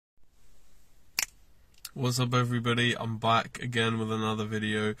What's up everybody, I'm back again with another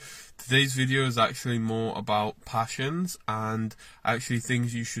video. Today's video is actually more about passions and actually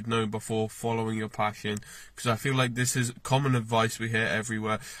things you should know before following your passion, because I feel like this is common advice we hear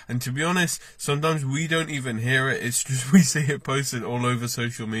everywhere, and to be honest, sometimes we don't even hear it, it's just we see it posted all over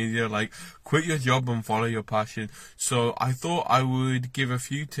social media, like quit your job and follow your passion. So I thought I would give a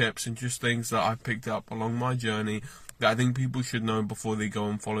few tips and just things that I picked up along my journey that I think people should know before they go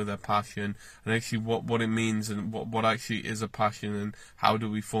and follow their passion, and actually what it means and what actually is a passion and how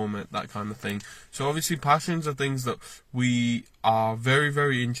do we form it, that kind of thing. So obviously passions are things that we are very,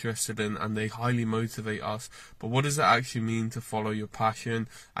 very interested in and they highly motivate us, but what does it actually mean to follow your passion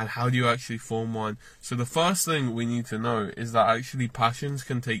and how do you actually form one? So the first thing we need to know is that actually passions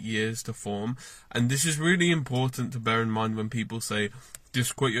can take years to form, and this is really important to bear in mind when people say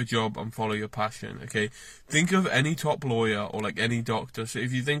just quit your job and follow your passion, okay? Think of any top lawyer or like any doctor. So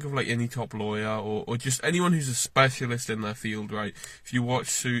if you think of like any top lawyer or just anyone who's a specialist in their field, right? If you watch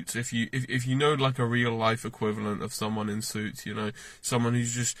Suits, if you know like a real life equivalent of someone in Suits, you know, someone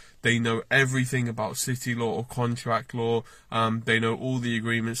who's just, they know everything about city law or contract law, they know all the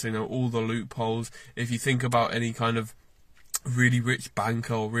agreements, they know all the loopholes. If you think about any kind of really rich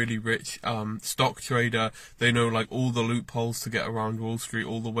banker or really rich stock trader, they know like all the loopholes to get around Wall Street,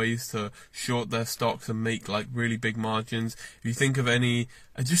 all the ways to short their stocks and make like really big margins. If you think of any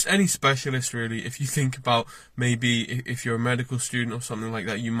specialist really, if you think about maybe if you're a medical student or something like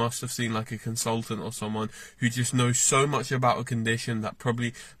that, you must have seen like a consultant or someone who just knows so much about a condition that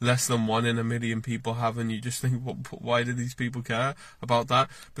probably less than 1 in a million people have, and you just think, why do these people care about that?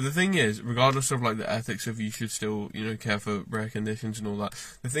 But the thing is, regardless of like the ethics of you should still, you know, care for rare conditions and all that,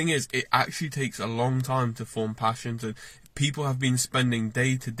 the thing is, it actually takes a long time to form passions, and people have been spending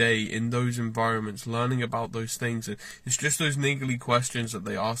day to day in those environments learning about those things, and it's just those niggly questions that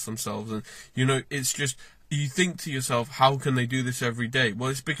they ask themselves, and you know, it's just, you think to yourself, how can they do this every day? Well,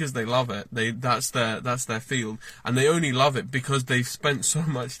 it's because they love it. That's their field, and they only love it because they've spent so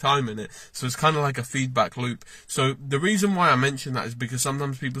much time in it. So it's kind of like a feedback loop. So the reason why I mention that is because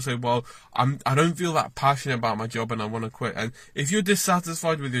sometimes people say, well, I don't feel that passionate about my job and I want to quit. And if you're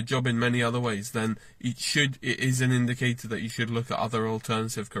dissatisfied with your job in many other ways, then it is an indicator that you should look at other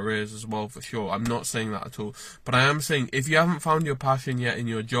alternative careers as well, for sure. I'm not saying that at all, but I am saying if you haven't found your passion yet in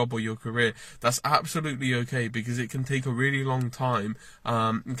your job or your career, that's absolutely okay, because it can take a really long time.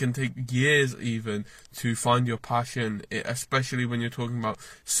 It can take years even to find your passion, especially when you're talking about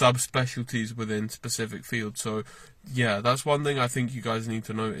subspecialties within specific fields. So yeah, that's one thing I think you guys need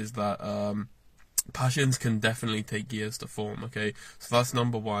to know, is that passions can definitely take years to form, okay? So that's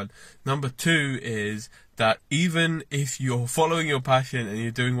number one. Number two is that even if you're following your passion and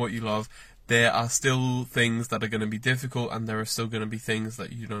you're doing what you love, there are still things that are going to be difficult, and there are still going to be things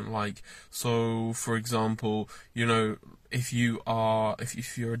that you don't like. So, for example, you know, if you're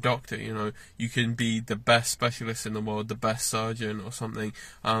a doctor, you know, you can be the best specialist in the world, the best surgeon or something.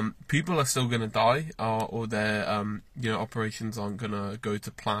 People are still going to die, or their operations aren't going to go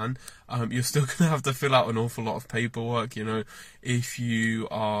to plan. You're still going to have to fill out an awful lot of paperwork. You know, if you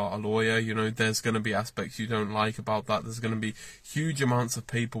are a lawyer, you know, there's going to be aspects you don't like about that. There's going to be huge amounts of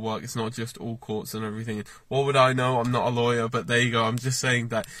paperwork. It's not just all courts and everything. What would I know? I'm not a lawyer, but there you go. I'm just saying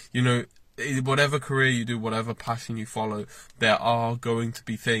that, you know, whatever career you do, whatever passion you follow, there are going to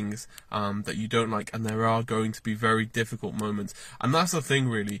be things that you don't like, and there are going to be very difficult moments. And that's the thing,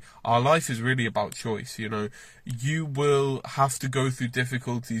 really. Our life is really about choice, you know. You will have to go through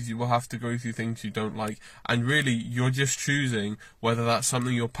difficulties, you will have to go through things you don't like, and really, you're just choosing whether that's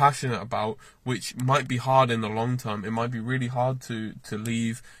something you're passionate about, which might be hard in the long term. It might be really hard to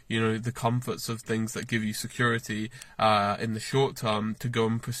leave, you know, the comforts of things that give you security in the short term to go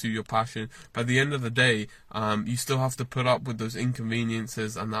and pursue your passion. But at the end of the day, you still have to put up with those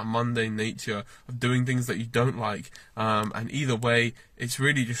inconveniences and that mundane nature of doing things that you don't like. And either way, it's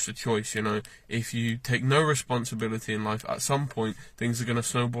really just a choice, you know. If you take no responsibility in life, at some point things are going to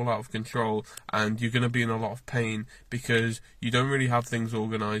snowball out of control, and you're going to be in a lot of pain because you don't really have things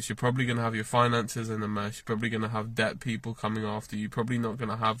organised. You're probably going to have your finances in a mess. You're probably going to have debt people coming after you. You're probably not going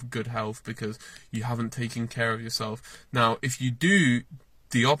to have good health because you haven't taken care of yourself. Now, if you do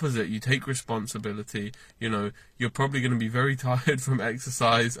the opposite, you take responsibility, you know, you're probably going to be very tired from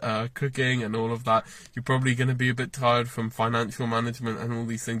exercise, cooking and all of that. You're probably going to be a bit tired from financial management and all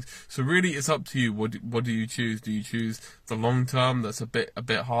these things. So really, it's up to you. What do you choose? Do you choose the long term that's a bit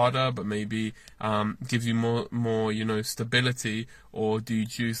harder, but maybe gives you more you know, stability, or do you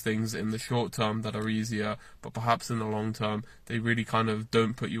choose things in the short term that are easier, but perhaps in the long term they really kind of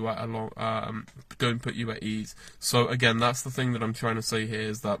don't put you at ease? So again, that's the thing that I'm trying to say here,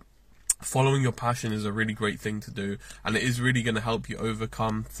 is that following your passion is a really great thing to do, and it is really going to help you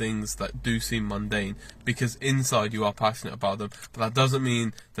overcome things that do seem mundane, because inside you are passionate about them. But that doesn't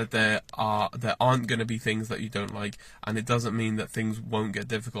mean that there aren't going to be things that you don't like, and it doesn't mean that things won't get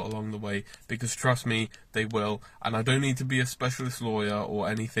difficult along the way, because trust me, they will. And I don't need to be a specialist lawyer or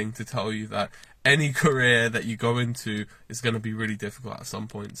anything to tell you that any career that you go into is going to be really difficult at some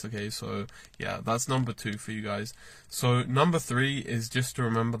points. Okay, so yeah, that's number 2 for you guys. So number 3 is just to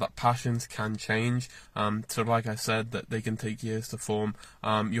remember that passions can change. So like I said, that they can take years to form.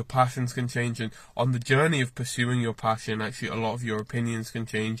 Your passions can change, and on the journey of pursuing your passion, actually a lot of your opinions can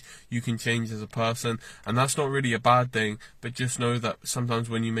change. You can change as a person, and that's not really a bad thing, but just know that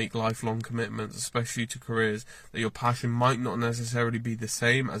sometimes when you make lifelong commitments, especially to careers, that your passion might not necessarily be the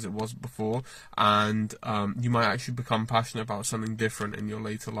same as it was before, and you might actually become passionate about something different in your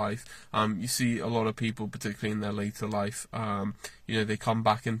later life. You see a lot of people, particularly in their later life, they come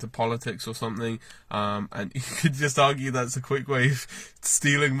back into politics or something, and you could just argue that's a quick way of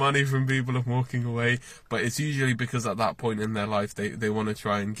stealing money from people and walking away, but it's usually because at that point in their life they want to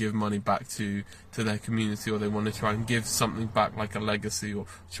try and give money back to their community, or they want to try and give something back, like a legacy, or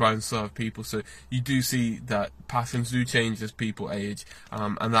try and serve people. So you do see that passions do change as people age,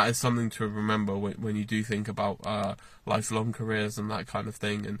 and that is something to remember when you do think about lifelong careers and that kind of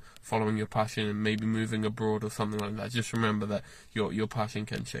thing, and following your passion and maybe moving abroad or something like that. Just remember that your passion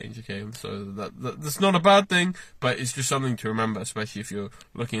can change, okay? So that's not a bad thing, but it's just something to remember, especially if you're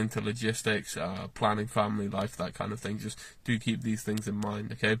looking into logistics, planning family life, that kind of thing. Just do keep these things in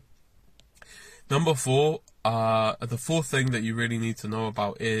mind, okay? Number 4, the 4th thing that you really need to know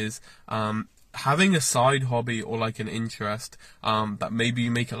about is having a side hobby or like an interest that maybe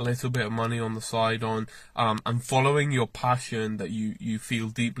you make a little bit of money on the side on, and following your passion that you feel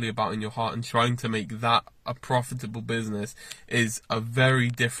deeply about in your heart and trying to make that a profitable business is a very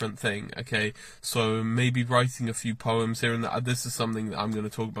different thing, okay? So maybe writing a few poems here and there. This is something that I'm going to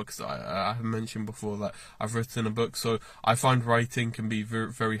talk about because I have mentioned before that I've written a book, so I find writing can be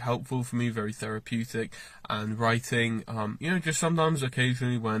very, very helpful for me, very therapeutic. And writing, just sometimes,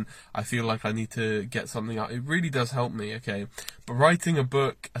 occasionally, when I feel like I need to get something out, it really does help me, okay? But writing a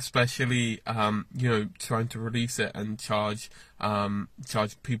book, especially, trying to release it and charge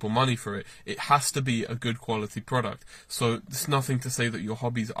people money for it, it has to be a good quality product. So there's nothing to say that your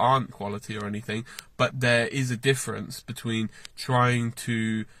hobbies aren't quality or anything, but there is a difference between trying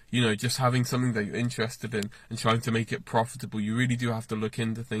to, just having something that you're interested in and trying to make it profitable. You really do have to look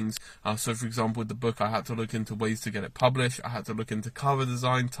into things. So for example, with the book, I had to look into ways to get it published. I had to look into cover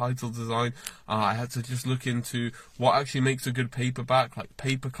design, title design. I had to just look into what actually makes a good paperback, like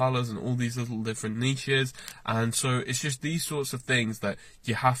paper colors and all these little different niches. And so it's just these sorts of things that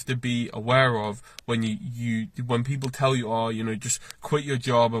you have to be aware of when when people tell you, just quit your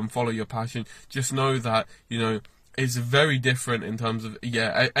job and follow your passion. Just know that, it's very different in terms of,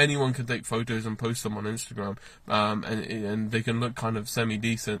 anyone can take photos and post them on Instagram, and they can look kind of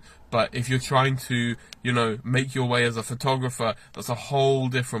semi-decent, but if you're trying to, make your way as a photographer, that's a whole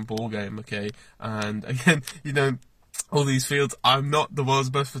different ballgame, okay? And again, all these fields, I'm not the world's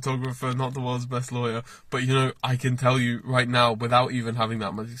best photographer, not the world's best lawyer, but I can tell you right now, without even having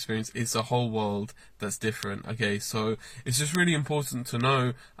that much experience, it's a whole world that's different, okay? So it's just really important to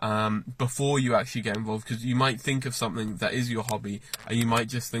know before you actually get involved, because you might think of something that is your hobby, and you might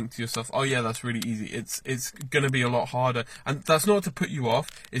just think to yourself, oh yeah, that's really easy. It's going to be a lot harder, and that's not to put you off,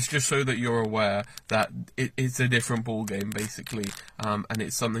 it's just so that you're aware that it's a different ball game, basically, and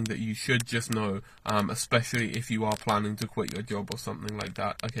it's something that you should just know, especially if you are planning to quit your job or something like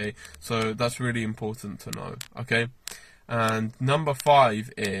that, okay? So that's really important to know, okay? And number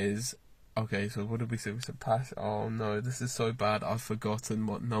 5 is, okay, so what did we say? We said passion. Oh no, this is so bad. I've forgotten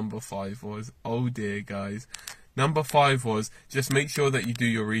what number 5 was. Oh dear, guys. Number 5 was just make sure that you do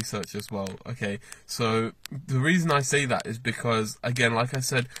your research as well, okay? So the reason I say that is because, again, like I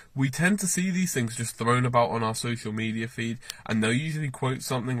said, we tend to see these things just thrown about on our social media feed, and they'll usually quote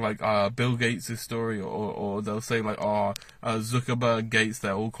something like Bill Gates' story, or they'll say like, Zuckerberg, Gates,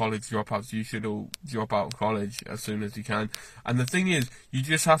 they're all college dropouts, you should all drop out of college as soon as you can. And the thing is, you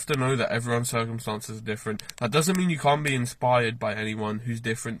just have to know that everyone's circumstances are different. That doesn't mean you can't be inspired by anyone who's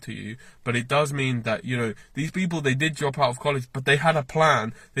different to you, but it does mean that, these people, they did drop out of college, but they had a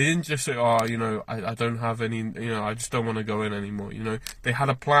plan. They didn't just say, I don't have any, I just don't want to go in anymore. They had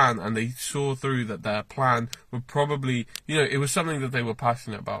a plan, and they saw through that their plan would probably, it was something that they were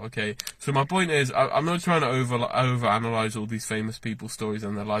passionate about, okay? So my point is, I'm not trying to overanalyze all these famous people's stories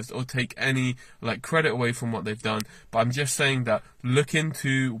and their lives, or take any, credit away from what they've done, but I'm just saying that look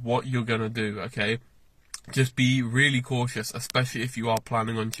into what you're going to do, okay? just be really cautious, especially if you are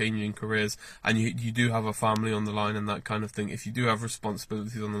planning on changing careers and you do have a family on the line and that kind of thing. If you do have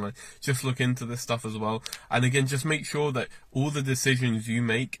responsibilities on the line, just look into this stuff as well. And again, just make sure that all the decisions you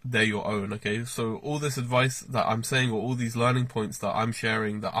make, they're your own, okay? So all this advice that I'm saying, or all these learning points that I'm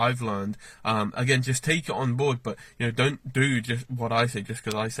sharing that I've learned, again, just take it on board, but, you know, don't do just what I say just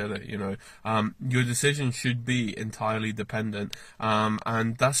because I said it, you know. Your decision should be entirely dependent.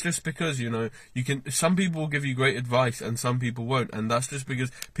 And that's just because, you know, some people will give you great advice and some people won't, and that's just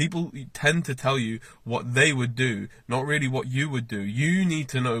because people tend to tell you what they would do, not really what you would do. You need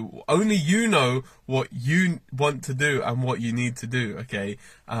to know, only you know what you want to do and what you need to do, okay?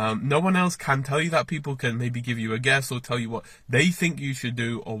 No one else can tell you that. People can maybe give you a guess or tell you what they think you should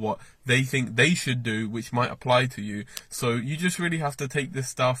do or what they think they should do, which might apply to you. So you just really have to take this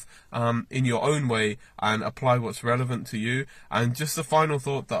stuff in your own way and apply what's relevant to you. And just the final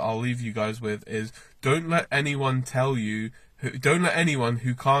thought that I'll leave you guys with is, don't let anyone tell you, don't let anyone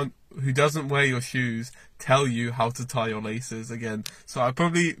who doesn't wear your shoes tell you how to tie your laces. Again, so I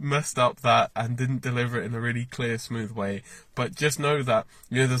probably messed up that and didn't deliver it in a really clear, smooth way, but just know that,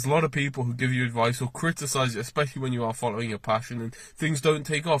 you know, there's a lot of people who give you advice or criticize you, especially when you are following your passion and things don't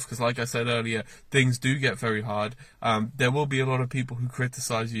take off, because like I said earlier, things do get very hard. There will be a lot of people who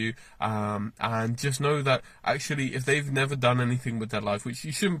criticize you, and just know that actually if they've never done anything with their life, which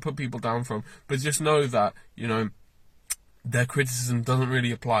you shouldn't put people down from, but just know that, you know, their criticism doesn't really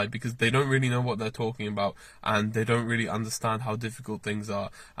apply because they don't really know what they're talking about and they don't really understand how difficult things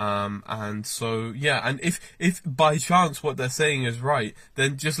are. And so, yeah, and if by chance what they're saying is right,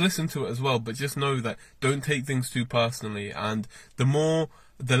 then just listen to it as well, but just know that don't take things too personally, and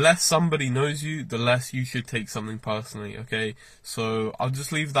the less somebody knows you, the less you should take something personally, okay? So I'll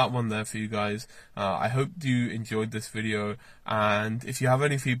just leave that one there for you guys. I hope you enjoyed this video, and if you have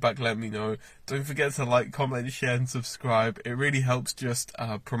any feedback, let me know. Don't forget to like, comment, share and subscribe. It really helps just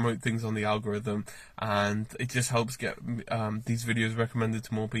promote things on the algorithm, and it just helps get these videos recommended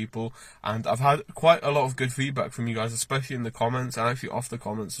to more people. And I've had quite a lot of good feedback from you guys, especially in the comments and actually off the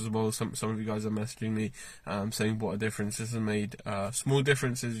comments as well. Some of you guys are messaging me saying what a difference this has made. Small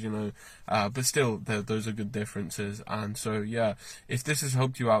differences, you know, but still those are good differences. And so, yeah, if this has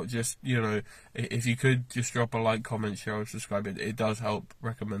helped you out, just, you know, if you could just drop a like, comment, share or subscribe, it does help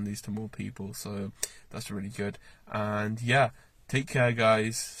recommend these to more people, so that's really good. And yeah, take care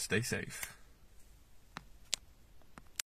guys, stay safe.